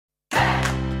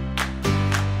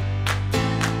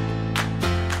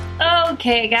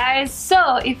Okay guys,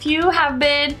 so if you have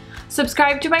been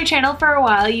subscribed to my channel for a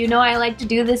while, you know I like to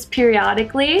do this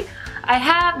periodically. I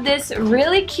have this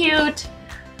really cute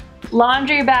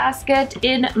laundry basket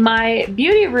in my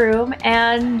beauty room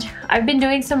and I've been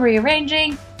doing some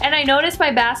rearranging and I noticed my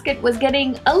basket was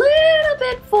getting a little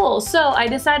bit full, so I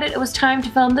decided it was time to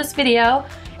film this video.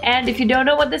 And if you don't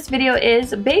know what this video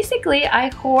is, basically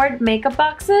I hoard makeup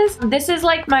boxes. This is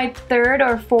like my third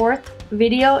or fourth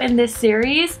video in this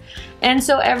series, and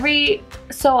so every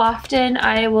so often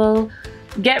I will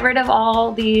get rid of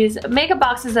all these makeup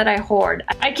boxes that I hoard.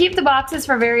 I keep the boxes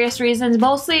for various reasons.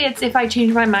 Mostly it's if I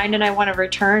change my mind and I want to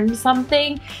return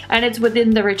something and it's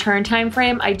within the return time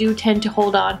frame, I do tend to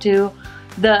hold on to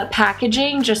the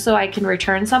packaging just so I can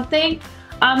return something.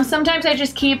 Sometimes I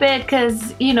just keep it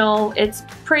because, you know, it's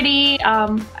pretty.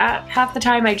 Half the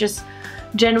time I just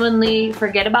genuinely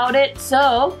forget about it.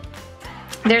 So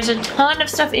there's a ton of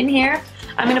stuff in here.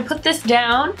 I'm gonna put this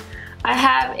down. I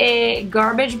have a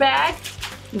garbage bag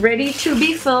ready to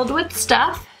be filled with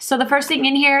stuff. So the first thing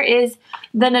in here is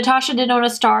the Natasha Denona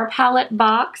Star Palette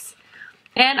box.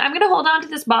 And I'm gonna hold on to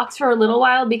this box for a little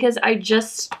while because I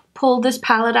just pulled this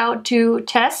palette out to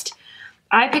test.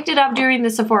 I picked it up during the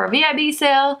Sephora VIB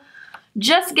sale,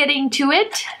 just getting to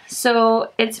it.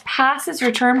 So it's past its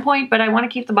return point, but I wanna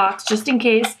keep the box just in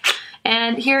case.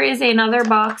 And here is another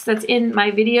box that's in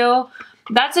my video.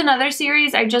 That's another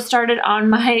series I just started on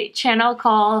my channel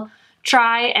called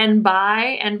Try and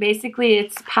Buy, and basically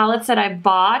it's palettes that I've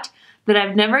bought that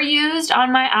I've never used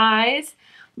on my eyes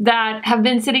that have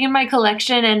been sitting in my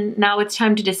collection, and now it's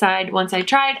time to decide once I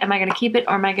try it, am I going to keep it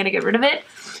or am I going to get rid of it?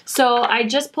 So I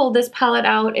just pulled this palette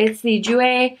out. It's the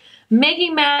Jouer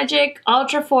Making Magic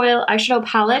Ultra Foil Eyeshadow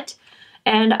Palette,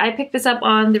 and I picked this up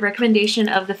on the recommendation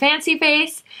of the Fancy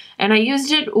Face, and I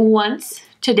used it once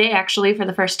today actually for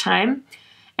the first time.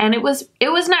 And it was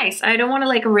nice. I don't want to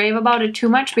like rave about it too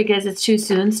much because it's too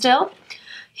soon still.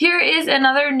 Here is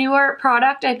another newer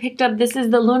product I picked up. This is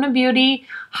the Luna Beauty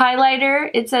highlighter.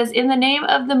 It says, "In the name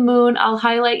of the moon, I'll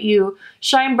highlight you.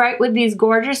 Shine bright with these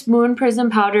gorgeous moon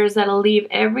prism powders that'll leave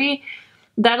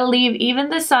even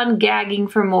the sun gagging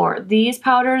for more. These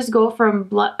powders go from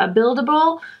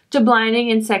buildable to blinding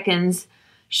in seconds.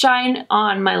 Shine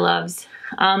on, my loves."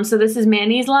 So this is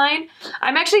Manny's line.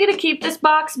 I'm actually going to keep this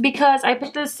box because I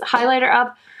picked this highlighter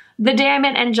up the day I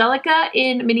met Angelica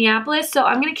in Minneapolis. So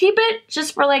I'm going to keep it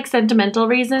just for like sentimental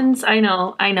reasons. I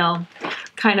know,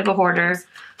 kind of a hoarder.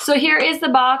 So here is the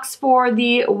box for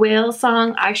the Whale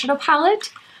Song eyeshadow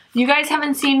palette. You guys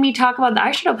haven't seen me talk about the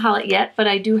eyeshadow palette yet, but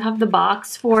I do have the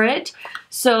box for it.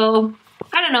 So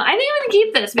I don't know. I think I'm going to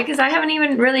keep this because I haven't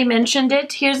even really mentioned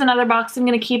it. Here's another box I'm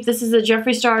going to keep. This is the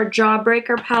Jeffree Star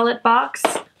Jawbreaker palette box.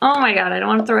 Oh my god, I don't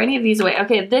want to throw any of these away.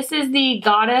 Okay, this is the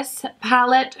Goddess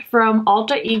palette from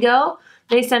Alter Ego.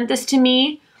 They sent this to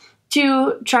me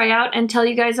to try out and tell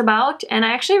you guys about, and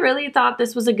I actually really thought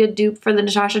this was a good dupe for the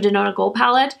Natasha Denona Gold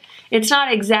palette. It's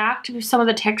not exact. Some of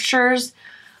the textures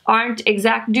aren't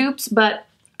exact dupes, but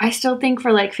I still think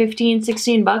for like 15,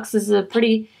 16 bucks, this is a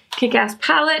pretty kick-ass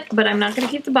palette, but I'm not going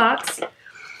to keep the box.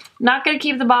 Not going to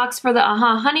keep the box for the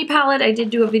Honey palette. I did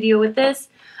do a video with this.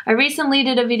 I recently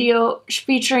did a video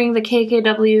featuring the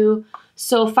KKW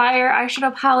So Fire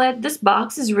eyeshadow palette. This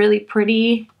box is really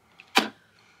pretty.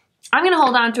 I'm going to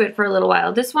hold on to it for a little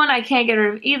while. This one I can't get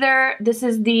rid of either. This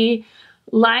is the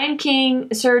Lion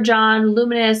King Sir John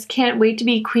Luminous Can't Wait to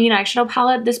Be Queen eyeshadow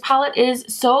palette. This palette is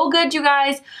so good, you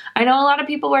guys. I know a lot of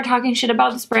people were talking shit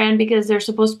about this brand because they're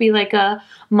supposed to be like a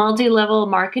multi-level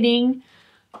marketing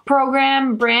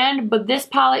program brand, but this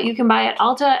palette you can buy at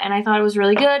Ulta, and I thought it was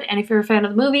really good. And if you're a fan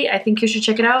of the movie, I think you should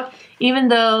check it out, even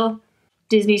though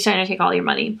Disney's trying to take all your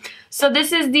money. So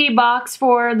this is the box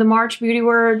for the March Beauty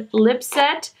Word lip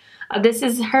set. This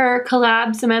is her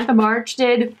collab Samantha March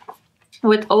did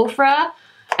with Ofra.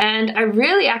 And I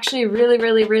actually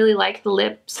really like the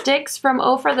lipsticks from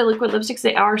Ofra, the liquid lipsticks.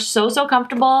 They are so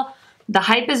comfortable. The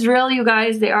hype is real, you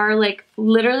guys. They are like,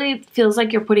 literally feels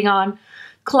like you're putting on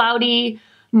cloudy,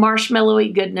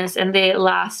 marshmallowy goodness, and they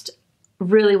last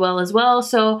really well as well.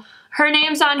 So her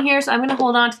name's on here, so I'm gonna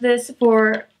hold on to this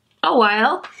for a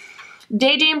while.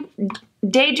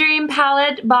 Daydream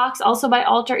palette box, also by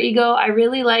Alter Ego. I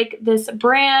really like this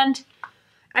brand.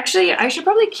 Actually, I should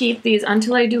probably keep these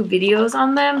until I do videos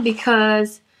on them,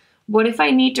 because what if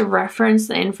I need to reference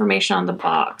the information on the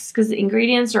box? Because the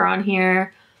ingredients are on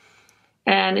here,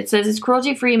 and it says it's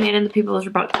cruelty-free, made in the People's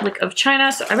Republic of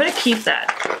China, so I'm going to keep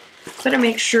that. Better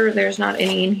make sure there's not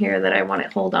any in here that I want to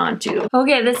hold on to.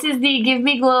 Okay, this is the Give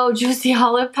Me Glow Juicy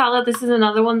Olive palette. This is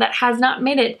another one that has not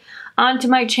made it onto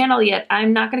my channel yet.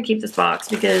 I'm not going to keep this box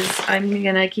because I'm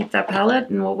going to keep that palette,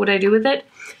 and what would I do with it?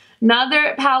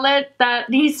 Another palette that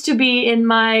needs to be in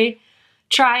my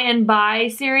try and buy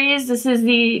series. This is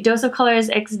the Dose of Colors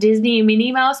X Disney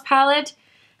Minnie Mouse palette.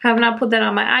 Have not put that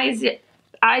on my eyes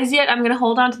yet. I'm going to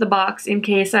hold on to the box in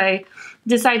case I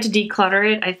decide to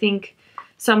declutter it. I think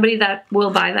somebody that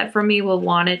will buy that from me will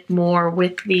want it more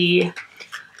with the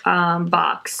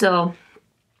box. So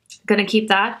gonna keep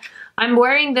that. I'm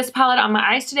wearing this palette on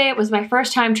my eyes today. It was my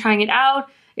first time trying it out.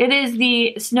 It is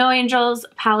the Snow Angels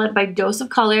palette by Dose of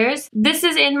Colors. This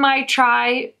is in my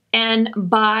try and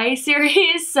buy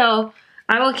series, so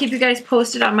I will keep you guys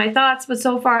posted on my thoughts, but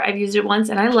so far I've used it once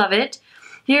and I love it.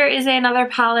 Here is another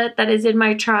palette that is in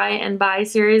my try and buy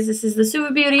series. This is the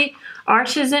Fenty Beauty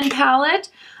Artisan palette.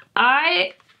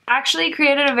 I actually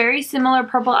created a very similar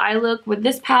purple eye look with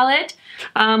this palette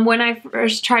when I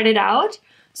first tried it out.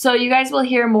 So you guys will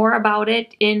hear more about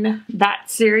it in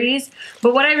that series.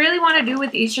 But what I really want to do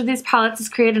with each of these palettes is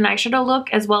create an eyeshadow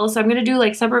look as well. So I'm going to do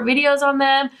like separate videos on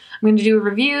them. I'm going to do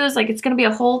reviews. Like, it's going to be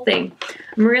a whole thing.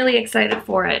 I'm really excited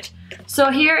for it. So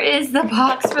here is the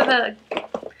box for the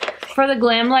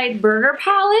Glamlight Burger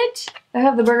palette. I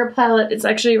have the Burger palette. It's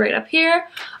actually right up here.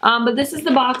 But this is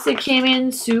the box it came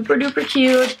in. Super duper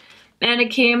cute. And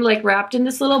it came like wrapped in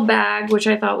this little bag, which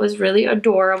I thought was really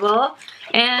adorable.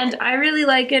 And I really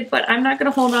like it, but I'm not going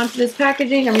to hold on to this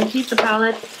packaging. I'm going to keep the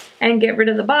palette and get rid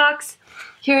of the box.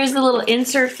 Here's the little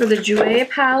insert for the Jouer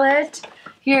palette.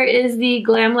 Here is the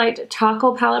Glamlight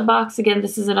Tahoe palette box. Again,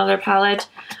 this is another palette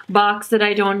box that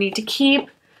I don't need to keep,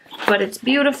 but it's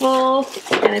beautiful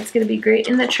and it's going to be great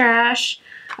in the trash.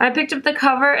 I picked up the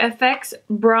Cover FX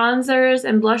bronzers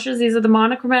and blushes. These are the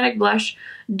monochromatic blush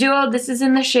duo. This is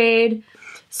in the shade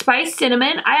Spice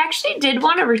Cinnamon. I actually did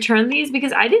want to return these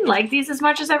because I didn't like these as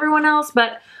much as everyone else,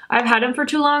 but I've had them for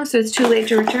too long, so it's too late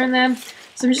to return them.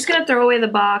 So I'm just going to throw away the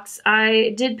box.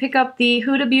 I did pick up the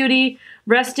Huda Beauty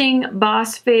Resting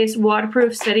Boss Face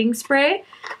Waterproof Setting Spray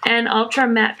and Ultra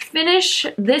Matte Finish.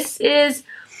 This is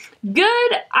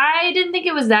good. I didn't think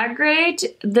it was that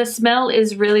great. The smell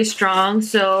is really strong,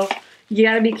 so you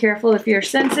gotta be careful if you're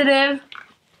sensitive.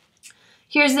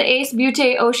 Here's the Ace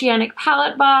Beauty Oceanic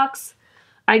palette box.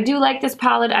 I do like this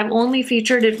palette. I've only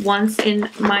featured it once in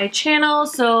my channel,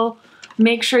 so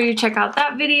make sure you check out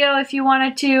that video if you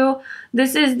wanted to.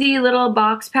 This is the little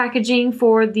box packaging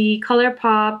for the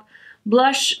ColourPop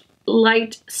Blush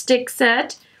Light Stick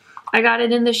Set. I got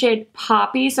it in the shade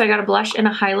Poppy, so I got a blush and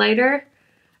a highlighter.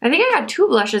 I think I got 2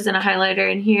 blushes and a highlighter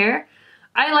in here.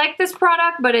 I like this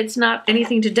product, but it's not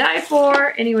anything to die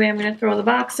for. Anyway, I'm going to throw the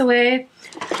box away.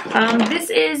 This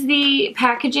is the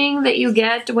packaging that you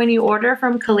get when you order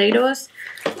from Kaleidos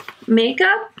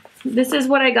Makeup. This is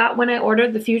what I got when I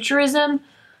ordered the Futurism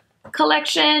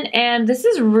collection, and this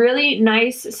is really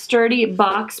nice, sturdy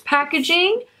box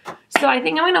packaging. So I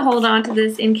think I'm going to hold on to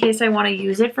this in case I want to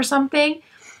use it for something.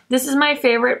 This is my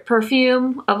favorite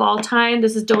perfume of all time.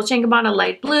 This is Dolce & Gabbana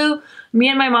Light Blue. Me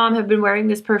and my mom have been wearing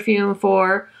this perfume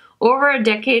for over a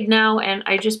decade now, and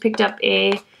I just picked up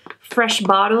a fresh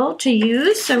bottle to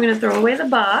use, so I'm going to throw away the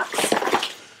box.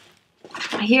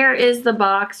 Here is the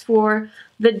box for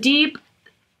the Deep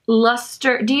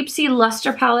Sea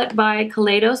Luster palette by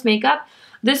Kaleidos Makeup.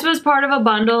 This was part of a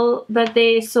bundle that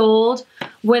they sold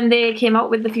when they came out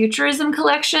with the Futurism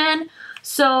collection.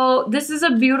 So this is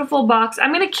a beautiful box.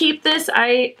 I'm going to keep this.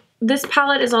 This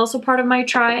palette is also part of my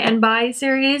try and buy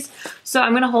series, so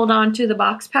I'm going to hold on to the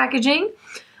box packaging.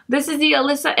 This is the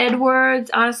Alyssa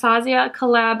Edwards Anastasia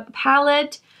collab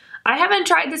palette. I haven't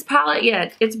tried this palette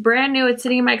yet. It's brand new. It's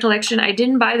sitting in my collection. I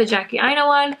didn't buy the Jackie Aina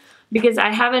one because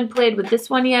I haven't played with this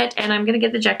one yet, and I'm going to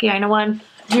get the Jackie Aina one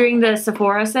during the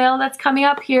Sephora sale that's coming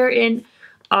up here in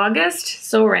August.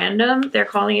 So random. They're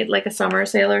calling it like a summer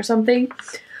sale or something.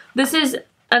 This is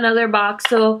another box.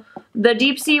 So the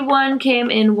Deep Sea one came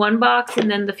in one box, and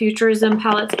then the Futurism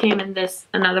palettes came in this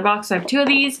another box. So I have 2 of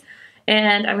these,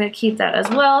 and I'm going to keep that as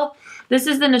well. This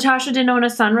is the Natasha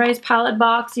Denona Sunrise palette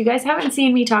box. You guys haven't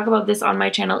seen me talk about this on my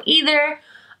channel either,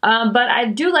 but I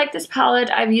do like this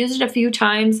palette. I've used it a few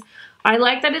times. I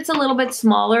like that it's a little bit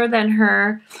smaller than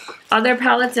her other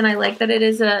palettes, and I like that it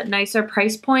is a nicer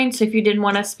price point. So if you didn't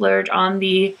want to splurge on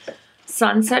the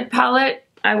Sunset palette,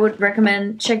 I would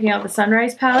recommend checking out the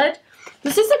Sunrise palette.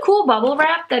 This is a cool bubble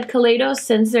wrap that Kaleidos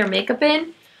sends their makeup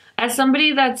in. As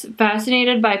somebody that's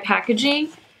fascinated by packaging,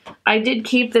 I did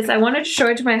keep this. I wanted to show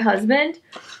it to my husband,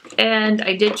 and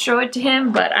I did show it to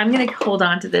him, but I'm going to hold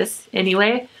on to this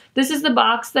anyway. This is the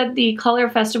box that the Color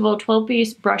Festival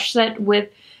 12-piece brush set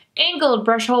with angled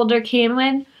brush holder came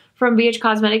in from BH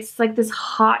Cosmetics. It's like this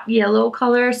hot yellow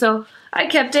color, so I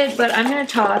kept it, but I'm gonna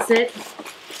toss it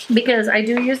because I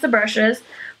do use the brushes.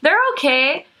 They're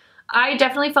okay. I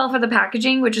definitely fell for the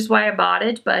packaging, which is why I bought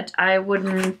it, but I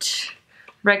wouldn't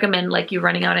recommend like you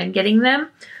running out and getting them.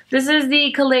 This is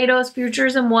the Kaleidos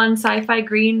Futures in One Sci-Fi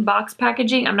Green box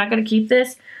packaging. I'm not gonna keep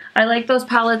this. I like those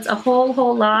palettes a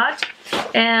whole lot,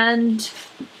 and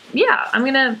yeah, I'm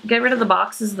gonna get rid of the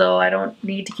boxes though. I don't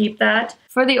need to keep that.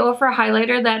 For the Ofra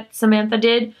highlighter that Samantha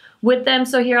did with them,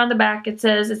 so here on the back it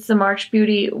says it's the March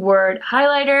Beauty Word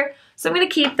highlighter. So I'm gonna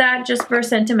keep that just for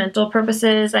sentimental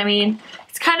purposes. I mean,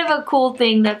 it's kind of a cool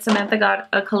thing that Samantha got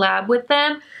a collab with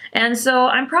them, and so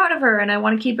I'm proud of her and I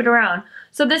want to keep it around.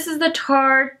 So this is the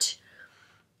Tarte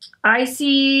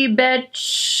Icy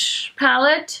Betch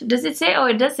palette. Does it say? Oh,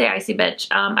 it does say Icy Betch.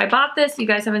 I bought this. You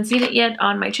guys haven't seen it yet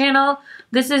on my channel.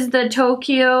 This is the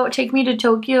Tokyo, Take Me to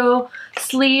Tokyo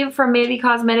sleeve from Maybe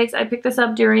Cosmetics. I picked this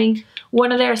up during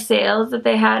one of their sales that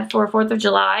they had for 4th of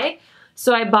July.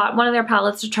 So I bought one of their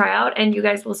palettes to try out, and you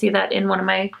guys will see that in one of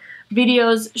my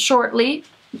videos shortly.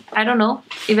 I don't know,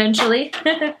 eventually.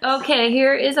 Okay,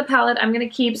 here is a palette I'm gonna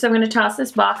keep, so I'm gonna toss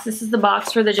this box. This is the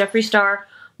box for the Jeffree Star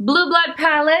Blue Blood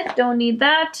palette. Don't need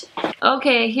that.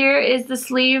 Okay, here is the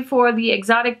sleeve for the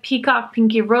Exotic Peacock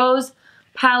Pinky Rose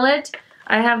palette.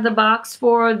 I have the box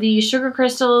for the Sugar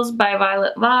Crystals by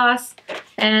Violet Voss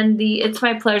and the It's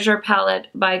My Pleasure palette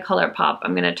by ColourPop.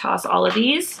 I'm gonna toss all of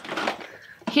these.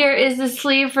 Here is the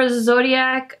sleeve for the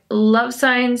Zodiac Love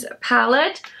Signs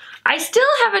palette. I still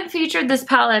haven't featured this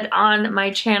palette on my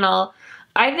channel.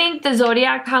 I think the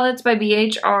Zodiac palettes by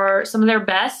BH are some of their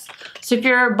best. So if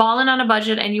you're balling on a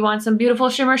budget and you want some beautiful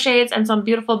shimmer shades and some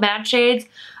beautiful matte shades,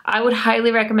 I would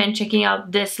highly recommend checking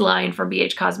out this line from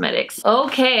BH Cosmetics.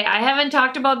 Okay, I haven't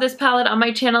talked about this palette on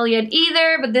my channel yet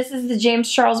either, but this is the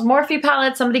James Charles Morphe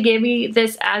palette. Somebody gave me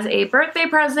this as a birthday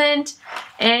present,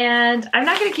 and I'm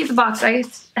not gonna keep the box. I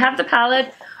have the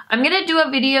palette. I'm gonna do a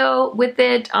video with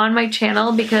it on my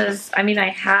channel because, I mean, I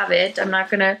have it. I'm not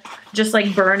gonna just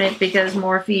like burn it because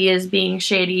Morphe is being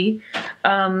shady.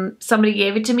 Somebody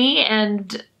gave it to me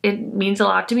and it means a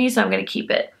lot to me, so I'm gonna keep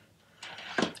it.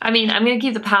 I mean, I'm gonna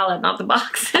keep the palette, not the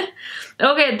box.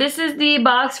 Okay, this is the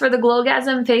box for the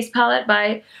Glowgasm face palette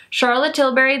by Charlotte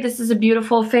Tilbury. This is a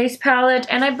beautiful face palette,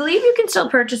 and I believe you can still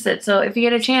purchase it, so if you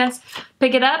get a chance,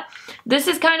 pick it up. This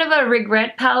is kind of a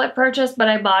regret palette purchase, but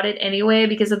I bought it anyway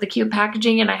because of the cute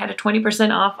packaging, and I had a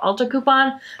 20% off Ulta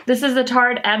coupon. This is the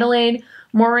Tarte Adelaide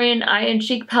Morin Eye and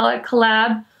Cheek palette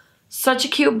collab. Such a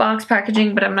cute box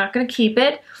packaging, but I'm not gonna keep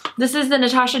it. This is the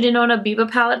Natasha Denona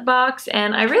Biba palette box,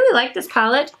 and I really like this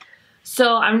palette,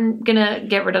 so I'm gonna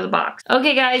get rid of the box.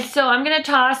 Okay guys, so I'm gonna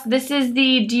toss, this is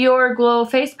the Dior Glow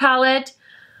Face palette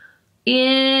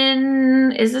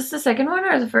in, is this the second one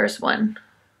or the first one?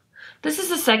 This is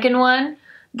the second one.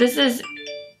 This is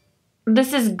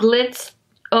Glitz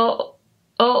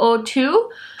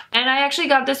 002. And I actually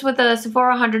got this with a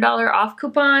Sephora $100 off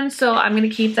coupon, so I'm going to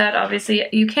keep that. Obviously,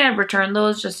 you can't return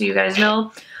those, just so you guys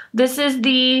know. This is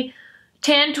the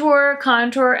Tantour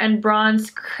Contour and Bronze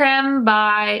Creme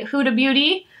by Huda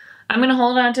Beauty. I'm going to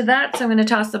hold on to that, so I'm going to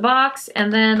toss the box.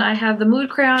 And then I have the Mood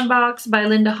Crayon box by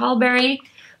Linda Hallberry.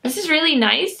 This is really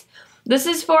nice. This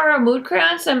is for a mood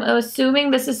crayon, so I'm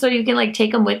assuming this is so you can like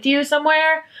take them with you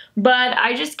somewhere. But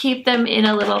I just keep them in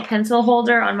a little pencil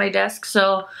holder on my desk,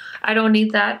 so I don't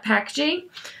need that packaging.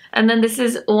 And then this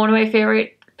is one of my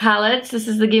favorite palettes. This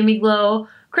is the Gimme Glow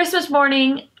Christmas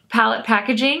Morning palette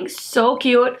packaging. So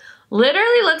cute.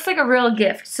 Literally looks like a real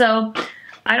gift. So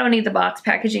I don't need the box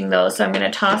packaging though, so I'm going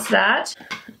to toss that.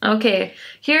 Okay,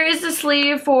 here is the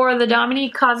sleeve for the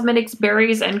Dominique Cosmetics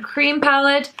Berries and Cream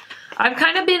palette. I've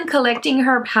kind of been collecting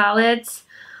her palettes,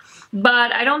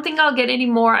 but I don't think I'll get any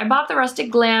more. I bought the Rustic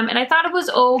Glam and I thought it was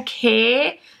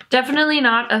okay. Definitely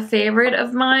not a favorite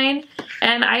of mine,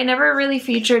 and I never really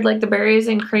featured like the berries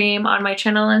and cream on my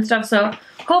channel and stuff, so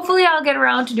hopefully I'll get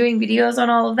around to doing videos on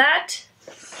all of that.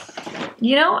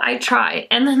 You know, I try.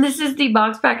 And then this is the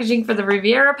box packaging for the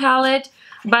Riviera palette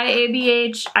by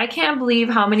ABH. I can't believe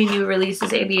how many new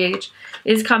releases ABH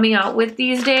is coming out with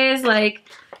these days. Like,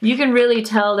 you can really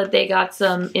tell that they got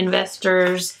some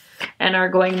investors and are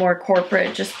going more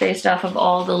corporate just based off of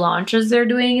all the launches they're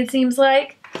doing, it seems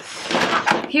like.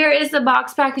 Here is the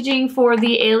box packaging for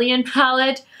the Alien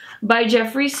palette by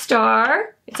Jeffree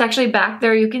Star. It's actually back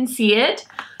there, you can see it.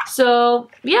 So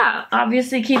yeah,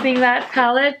 obviously keeping that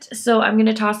palette, so I'm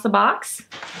gonna toss the box.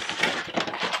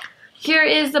 Here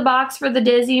is the box for the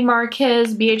Desi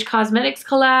Marquez BH Cosmetics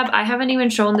collab. I haven't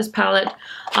even shown this palette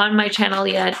on my channel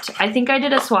yet. I think I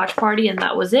did a swatch party and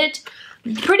that was it.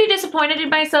 Pretty disappointed in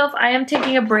myself. I am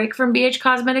taking a break from BH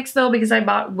Cosmetics though because I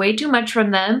bought way too much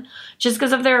from them just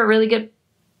because of their really good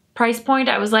price point.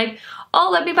 I was like, oh,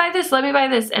 let me buy this,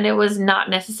 and it was not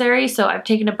necessary, so I've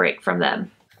taken a break from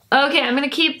them. Okay, I'm gonna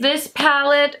keep this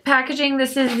palette packaging.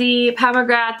 This is the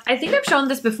Pomegranate. I think I've shown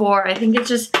this before. I think it's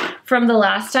just from the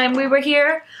last time we were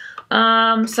here. So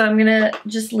I'm gonna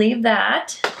just leave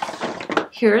that.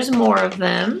 Here's more of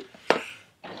them.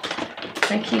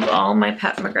 I keep all my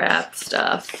Pomegranate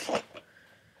stuff.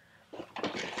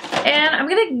 And I'm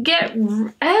gonna get,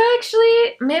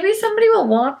 actually, maybe somebody will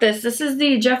want this. This is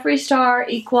the Jeffree Star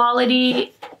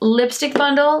Equality lipstick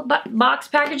bundle box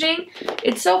packaging.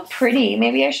 It's so pretty.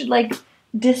 Maybe I should like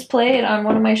display it on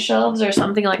one of my shelves or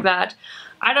something like that.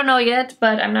 I don't know yet,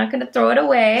 but I'm not gonna throw it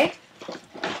away.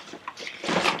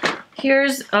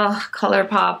 Here's,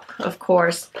 ColourPop, of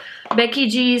course. Becky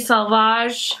G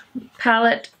Sauvage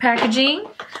palette packaging.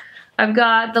 I've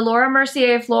got the Laura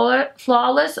Mercier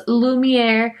Flawless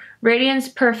Lumiere Radiance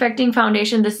Perfecting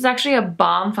Foundation. This is actually a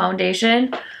bomb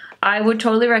foundation. I would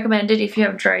totally recommend it if you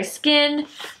have dry skin.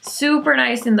 Super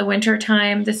nice in the winter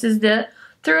time. This is the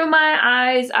Through My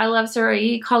Eyes I Love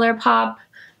Sarai ColourPop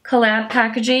collab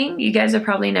packaging. You guys have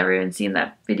probably never even seen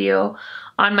that video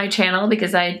on my channel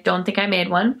because I don't think I made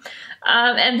one.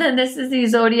 And then this is the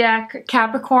Zodiac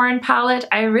Capricorn palette.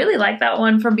 I really like that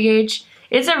one from BH.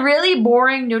 It's a really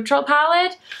boring neutral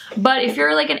palette, but if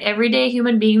you're like an everyday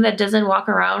human being that doesn't walk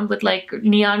around with like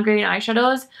neon green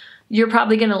eyeshadows, you're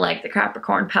probably gonna like the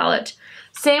Capricorn palette.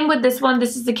 Same with this one.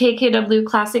 This is the KKW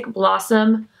Classic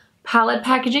Blossom palette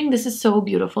packaging. This is so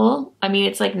beautiful. I mean,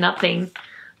 it's like nothing,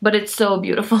 but it's so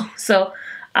beautiful. So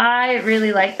I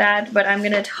really like that, but I'm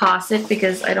gonna toss it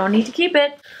because I don't need to keep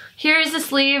it. Here is the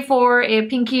sleeve for a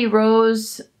Pinky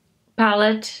Rose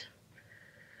palette.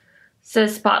 It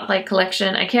says Spotlight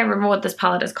Collection. I can't remember what this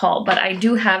palette is called, but I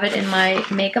do have it in my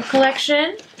makeup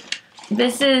collection.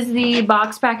 This is the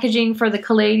box packaging for the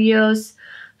Caladios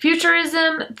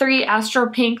Futurism 3 Astro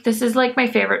Pink. This is like my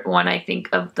favorite one, I think,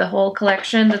 of the whole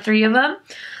collection, the three of them.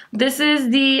 This is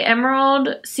the Emerald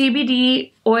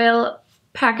CBD Oil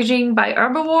packaging by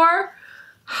Herbivore.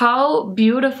 How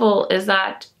beautiful is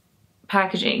that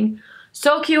packaging?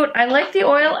 So cute. I like the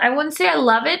oil. I wouldn't say I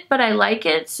love it, but I like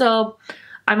it. So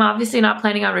I'm obviously not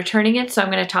planning on returning it, so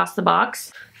I'm going to toss the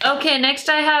box. Okay, next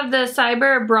I have the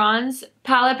Cyber Bronze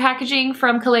palette packaging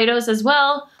from Kaleidos as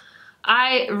well.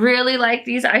 I really like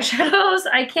these eyeshadows.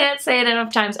 I can't say it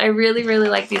enough times. I really, really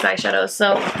like these eyeshadows.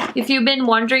 So if you've been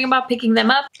wondering about picking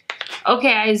them up,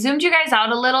 okay, I zoomed you guys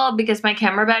out a little because my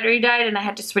camera battery died and I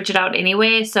had to switch it out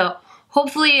anyway. So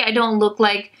hopefully I don't look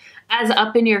like as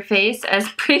up in your face as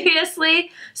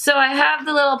previously. So I have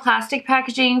the little plastic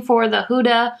packaging for the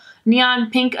Huda Neon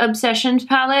Pink Obsessions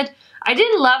palette. I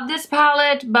didn't love this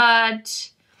palette, but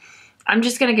I'm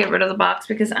just gonna get rid of the box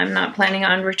because I'm not planning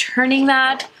on returning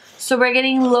that. So we're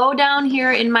getting low down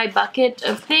here in my bucket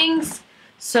of things.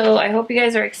 So I hope you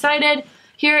guys are excited.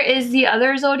 Here is the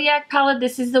other Zodiac palette.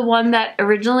 This is the one that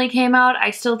originally came out.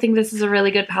 I still think this is a really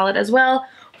good palette as well.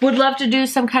 Would love to do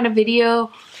some kind of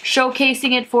video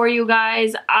showcasing it for you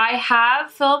guys. I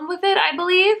have filmed with it, I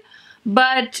believe,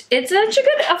 but it's such a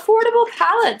good affordable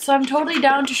palette, so I'm totally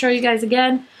down to show you guys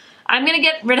again. I'm gonna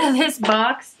get rid of this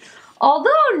box. Although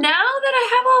now that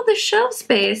I have all the shelf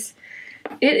space,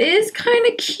 it is kind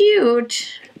of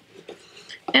cute.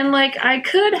 And like I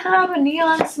could have a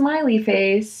neon smiley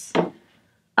face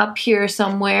up here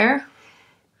somewhere.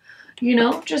 You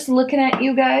know, just looking at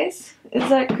you guys. Is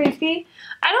that creepy?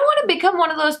 I don't want to become one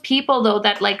of those people though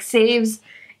that like saves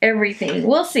everything.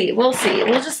 We'll see, we'll see.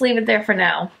 We'll just leave it there for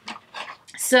now.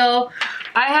 So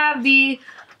I have the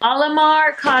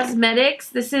Alamar Cosmetics.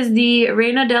 This is the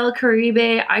Reina del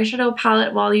Caribe Eyeshadow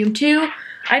Palette Volume 2.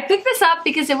 I picked this up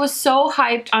because it was so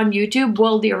hyped on YouTube.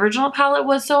 Well, the original palette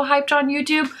was so hyped on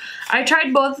YouTube. I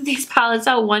tried both of these palettes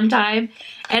out one time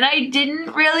and I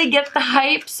didn't really get the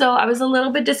hype, so I was a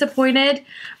little bit disappointed.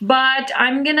 But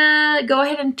I'm gonna go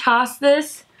ahead and toss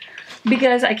this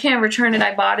because I can't return it.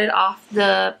 I bought it off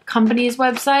the company's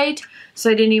website,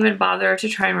 so I didn't even bother to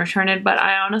try and return it, but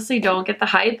I honestly don't get the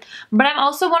hype. But I'm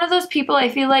also one of those people, I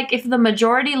feel like if the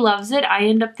majority loves it, I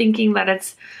end up thinking that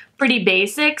it's pretty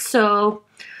basic, so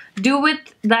do with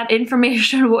that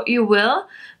information what you will.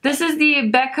 This is the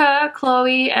Becca,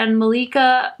 Chloe, and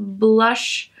Malika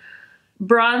Blush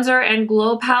Bronzer and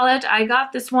Glow Palette. I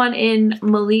got this one in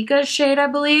Malika's shade, I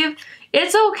believe.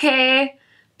 It's okay.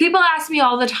 People ask me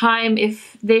all the time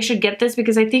if they should get this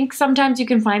because I think sometimes you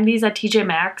can find these at TJ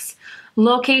Maxx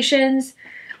locations.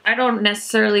 I don't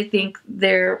necessarily think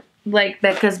they're like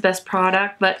Becca's best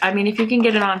product, but I mean, if you can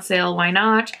get it on sale, why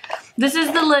not? This is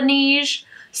the Laneige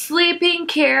Sleeping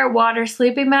Care Water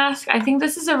Sleeping Mask. I think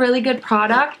this is a really good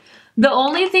product. The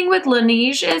only thing with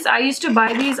Laneige is I used to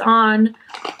buy these on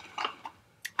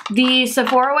the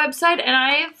Sephora website, and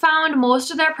I found most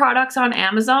of their products on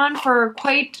Amazon for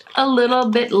quite a little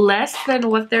bit less than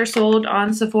what they're sold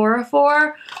on Sephora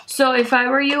for. So if I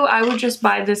were you, I would just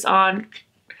buy this on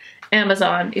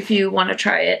Amazon if you want to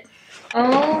try it.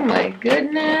 Oh my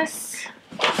goodness.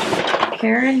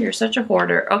 Karen, you're such a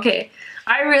hoarder. Okay,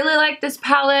 I really like this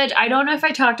palette. I don't know if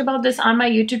I talked about this on my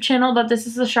YouTube channel, but this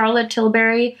is the Charlotte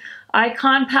Tilbury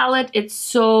Icon palette. It's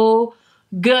so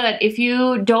good. If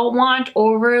you don't want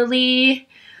overly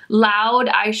loud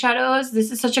eyeshadows, this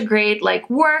is such a great like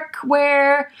work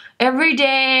wear,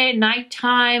 everyday,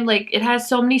 nighttime. Like it has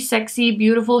so many sexy,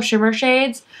 beautiful shimmer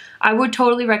shades. I would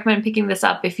totally recommend picking this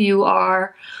up if you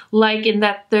are like in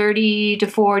that 30 to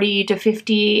 40 to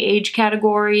 50 age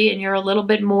category and you're a little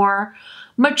bit more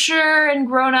mature and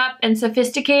grown up and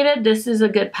sophisticated. This is a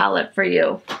good palette for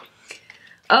you.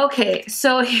 Okay,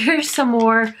 so here's some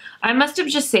more. I must have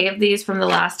just saved these from the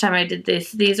last time I did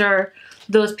this. These are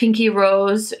those Pinky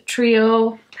Rose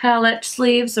Trio palette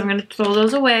sleeves, so I'm going to throw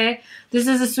those away. This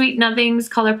is a Sweet Nothings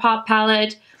ColourPop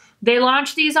palette. They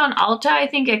launched these on Ulta, I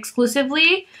think,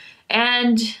 exclusively,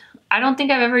 and I don't think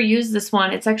I've ever used this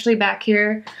one. It's actually back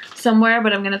here somewhere,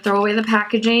 but I'm going to throw away the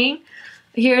packaging.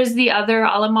 Here's the other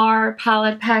Alamar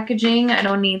palette packaging. I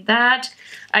don't need that.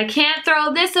 I can't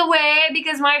throw this away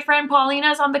because my friend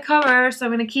Paulina's on the cover, so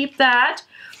I'm going to keep that.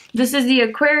 This is the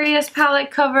Aquarius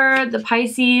palette cover, the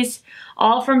Pisces,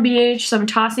 all from BH, so I'm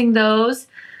tossing those.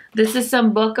 This is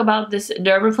some book about this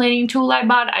dermaplaning tool I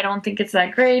bought. I don't think it's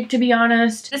that great, to be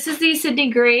honest. This is the Sydney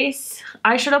Grace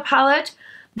eyeshadow palette,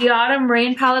 the Autumn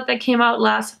Rain palette that came out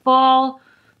last fall.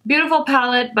 Beautiful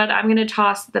palette, but I'm going to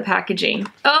toss the packaging.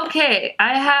 Okay,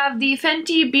 I have the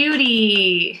Fenty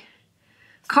Beauty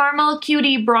Caramel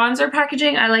Cutie bronzer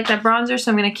packaging. I like that bronzer,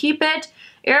 so I'm going to keep it.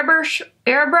 Airbrush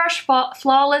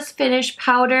Flawless Finish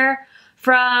powder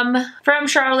from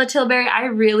Charlotte Tilbury. I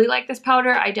really like this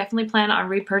powder. I definitely plan on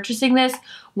repurchasing this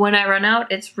when I run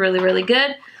out. It's really, really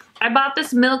good. I bought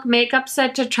this Milk makeup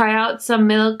set to try out some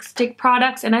Milk stick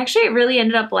products, and actually I really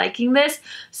ended up liking this.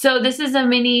 So this is a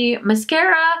mini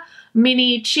mascara,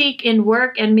 mini cheek in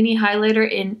work, and mini highlighter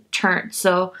in turn.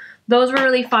 So those were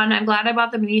really fun. I'm glad I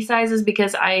bought the mini sizes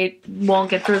because I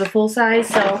won't get through the full size.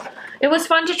 So it was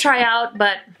fun to try out,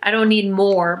 but I don't need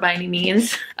more by any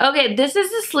means. Okay, this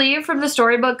is the sleeve from the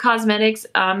Storybook Cosmetics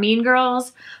Mean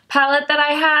Girls palette that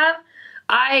I have.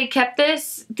 I kept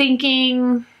this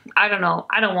thinking, I don't know,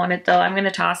 I don't want it though. I'm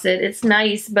gonna toss it. It's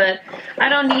nice, but I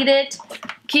don't need it.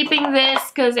 Keeping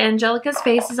this because Angelica's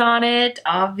face is on it.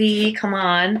 Avi, come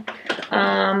on.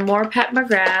 More Pat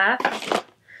McGrath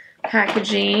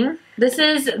packaging. This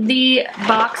is the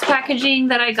box packaging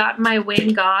that I got my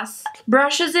Wayne Goss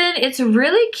brushes in. It's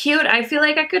really cute. I feel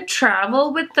like I could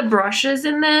travel with the brushes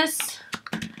in this.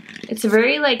 It's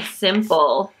very like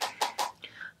simple.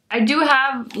 I do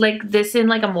have like this in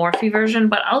like a Morphe version,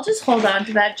 but I'll just hold on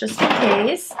to that just in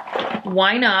case.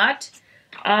 Why not?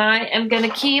 I am gonna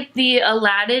keep the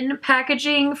Aladdin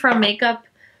packaging from makeup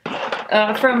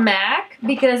from MAC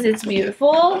because it's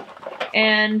beautiful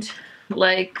and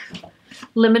like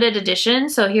limited edition.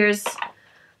 So here's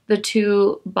the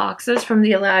two boxes from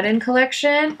the Aladdin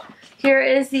collection. Here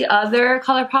is the other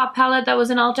ColourPop palette that was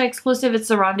an Ulta exclusive. It's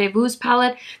the Rendezvous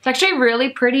palette. It's actually really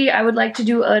pretty. I would like to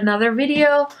do another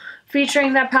video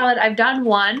featuring that palette. I've done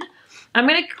one. I'm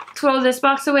going to throw this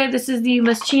box away. This is the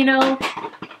Moschino.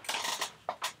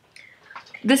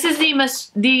 This is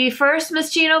the first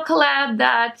Moschino collab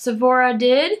that Sephora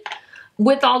did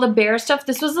with all the bear stuff.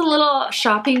 This was a little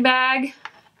shopping bag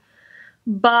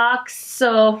box,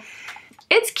 so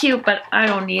it's cute, but I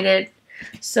don't need it.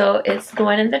 So it's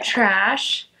going in the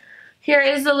trash. Here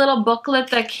is the little booklet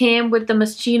that came with the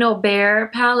Moschino Bear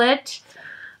palette.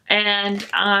 And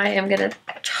I am going to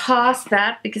toss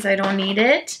that because I don't need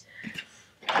it.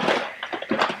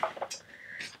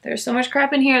 There's so much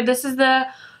crap in here. This is the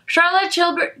Charlotte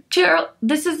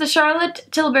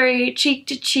Tilbury Cheek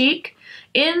to Cheek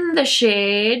in the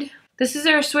shade. This is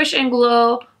their Swish and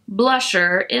Glow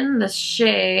blusher in the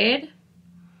shade.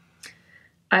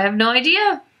 I have no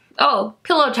idea. Oh,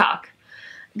 Pillow Talk.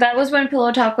 That was when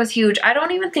Pillow Talk was huge. I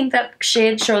don't even think that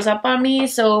shade shows up on me,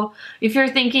 so if you're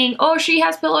thinking, oh, she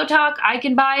has Pillow Talk, I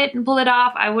can buy it and pull it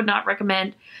off, I would not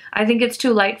recommend. I think it's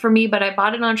too light for me, but I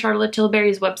bought it on Charlotte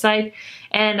Tilbury's website,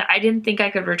 and I didn't think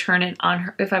I could return it on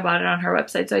her if I bought it on her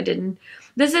website, so I didn't.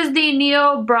 This is the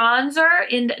Neo Bronzer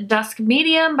in Dusk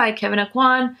Medium by Kevyn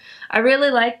Aucoin. I really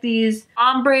like these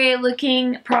ombre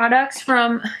looking products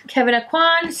from Kevyn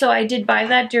Aucoin, so I did buy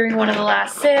that during one of the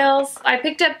last sales. I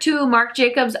picked up 2 Marc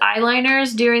Jacobs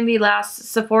eyeliners during the last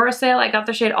Sephora sale. I got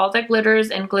the shade All That Glitters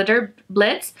and Glitter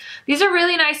Blitz. These are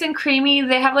really nice and creamy.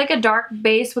 They have like a dark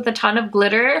base with a ton of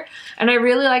glitter, and I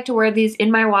really like to wear these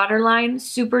in my waterline.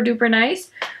 Super duper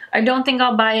nice. I don't think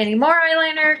I'll buy any more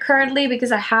eyeliner currently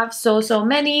because I have so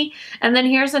many. And then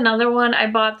here's another one I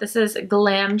bought. This is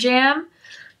Glam Jam.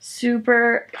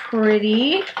 Super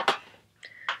pretty.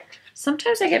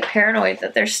 Sometimes I get paranoid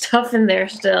that there's stuff in there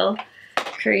still.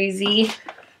 Crazy.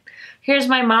 Here's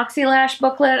my Moxie Lash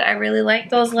booklet. I really like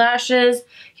those lashes.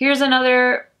 Here's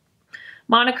another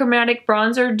monochromatic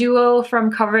bronzer duo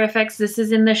from Cover FX. This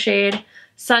is in the shade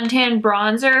Suntan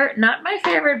Bronzer. Not my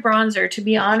favorite bronzer, to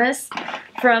be honest,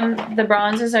 from the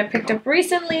bronzers I picked up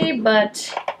recently,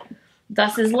 but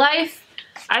thus is life.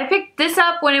 I picked this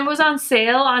up when it was on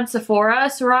sale on Sephora.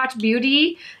 Fenty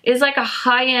Beauty is like a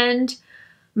high-end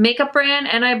makeup brand,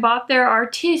 and I bought their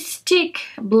Artistic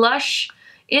blush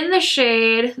in the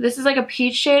shade. This is like a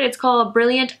peach shade. It's called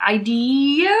Brilliant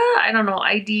Idea. I don't know,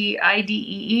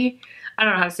 I-D-E-E. I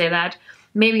don't know how to say that.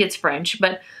 Maybe it's French,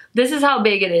 but this is how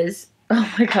big it is.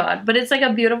 Oh my god. But it's like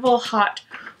a beautiful hot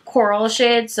coral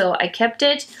shade, so I kept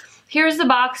it. Here's the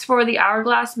box for the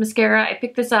Hourglass mascara. I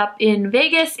picked this up in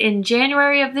Vegas in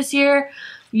January of this year.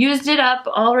 Used it up,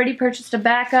 already purchased a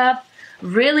backup.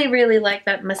 Really like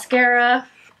that mascara.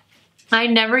 I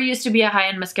never used to be a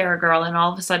high-end mascara girl, and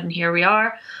all of a sudden here we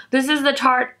are. This is the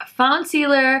Tarte Found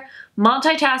Sealer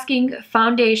Multitasking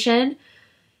Foundation.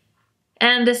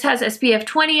 And this has SPF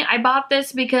 20. I bought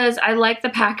this because I like the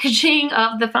packaging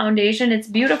of the foundation. It's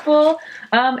beautiful.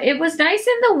 It was nice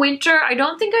in the winter. I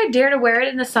don't think I dare to wear it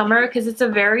in the summer because it's a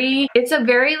very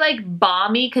like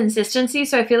balmy consistency.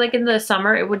 So I feel like in the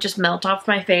summer it would just melt off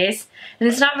my face. And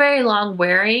it's not very long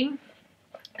wearing.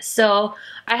 So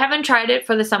I haven't tried it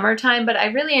for the summertime, but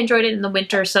I really enjoyed it in the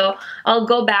winter. So I'll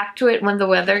go back to it when the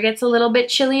weather gets a little bit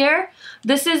chillier.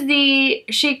 This is the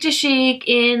Chic to Chic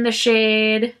in the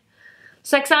shade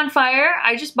Sex on Fire.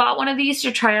 I just bought one of these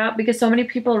to try out because so many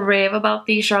people rave about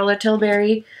the Charlotte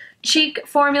Tilbury cheek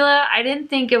formula. I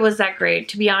didn't think it was that great.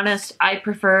 To be honest, I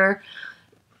prefer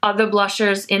other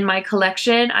blushers in my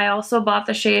collection. I also bought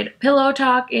the shade Pillow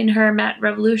Talk in her Matte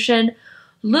Revolution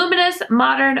Luminous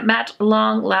Modern Matte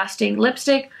Long Lasting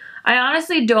Lipstick. I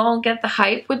honestly don't get the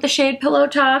hype with the shade Pillow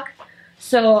Talk,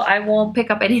 so I won't pick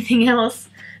up anything else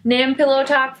named Pillow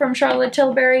Talk from Charlotte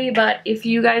Tilbury, but if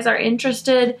you guys are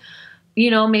interested, you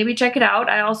know, maybe check it out.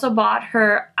 I also bought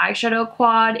her eyeshadow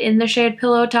quad in the shade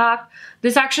Pillow Talk.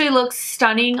 This actually looks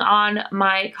stunning on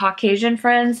my Caucasian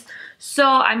friends, so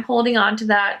I'm holding on to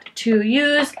that to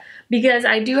use because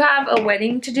I do have a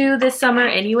wedding to do this summer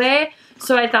anyway,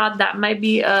 so I thought that might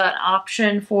be an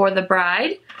option for the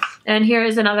bride. And here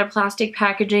is another plastic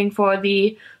packaging for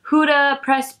the Huda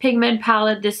Pressed Pigment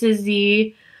Palette. This is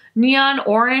the Neon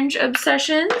Orange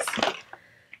Obsessions,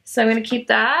 so I'm going to keep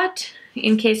that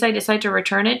in case I decide to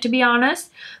return it, to be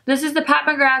honest. This is the Pat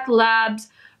McGrath Labs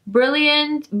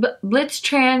Brilliant Blitz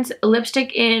Trans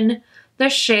Lipstick in the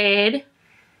shade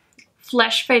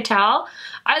Flesh Fatale.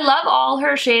 I love all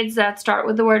her shades that start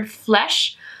with the word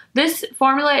flesh. This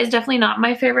formula is definitely not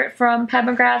my favorite from Pat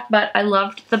McGrath, but I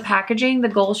loved the packaging, the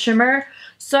gold shimmer.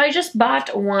 So I just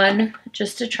bought one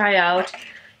just to try out.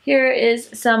 Here is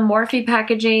some Morphe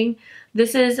packaging.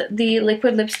 This is the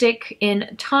liquid lipstick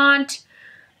in Taunt.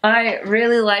 I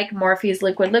really like Morphe's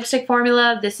liquid lipstick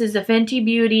formula. This is the Fenty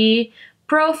Beauty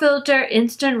Pro Filter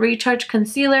Instant Retouch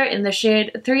Concealer in the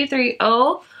shade 330.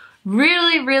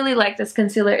 Really like this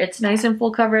concealer. It's nice and full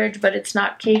coverage, but it's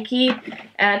not cakey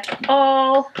at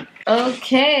all.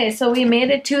 Okay, so we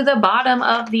made it to the bottom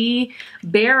of the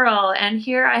barrel, and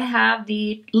here I have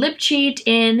the Lip Cheat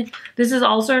in, this is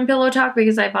also in Pillow Talk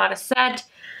because I bought a set.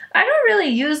 I don't really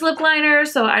use lip liner,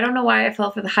 so I don't know why I fell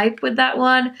for the hype with that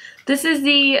one. This is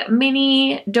the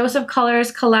mini Dose of Colors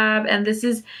collab, and this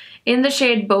is in the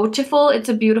shade Beautiful. It's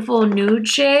a beautiful nude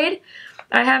shade.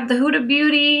 I have the Huda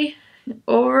Beauty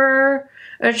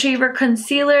Overachiever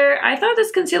Concealer. I thought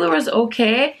this concealer was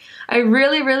okay. I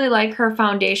really like her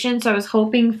foundation, so I was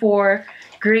hoping for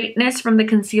greatness from the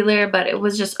concealer, but it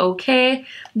was just okay.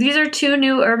 These are 2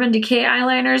 new Urban Decay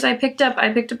eyeliners I picked up.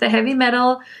 I picked up the Heavy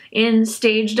Metal in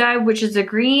Stage Dive, which is a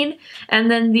green,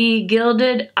 and then the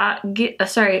Gilded,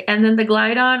 and then the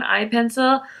Glide On eye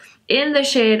pencil in the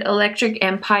shade Electric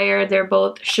Empire. They're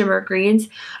both shimmer greens.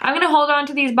 I'm going to hold on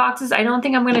to these boxes. I don't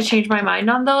think I'm going to change my mind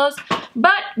on those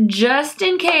but just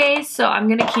in case, so I'm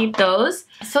gonna keep those.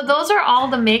 So those are all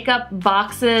the makeup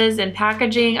boxes and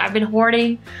packaging I've been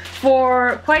hoarding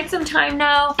for quite some time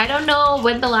now. I don't know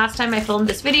when the last time I filmed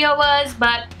this video was,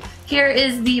 but here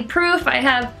is the proof. I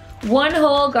have one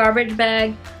whole garbage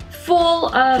bag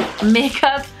full of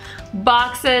makeup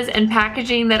boxes and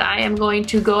packaging that I am going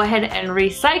to go ahead and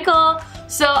recycle.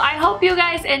 So I hope you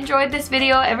guys enjoyed this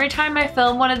video. Every time I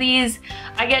film one of these,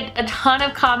 I get a ton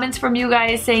of comments from you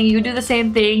guys saying you do the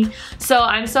same thing. So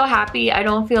I'm so happy I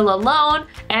don't feel alone,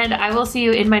 and I will see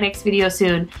you in my next video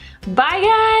soon. Bye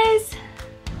guys!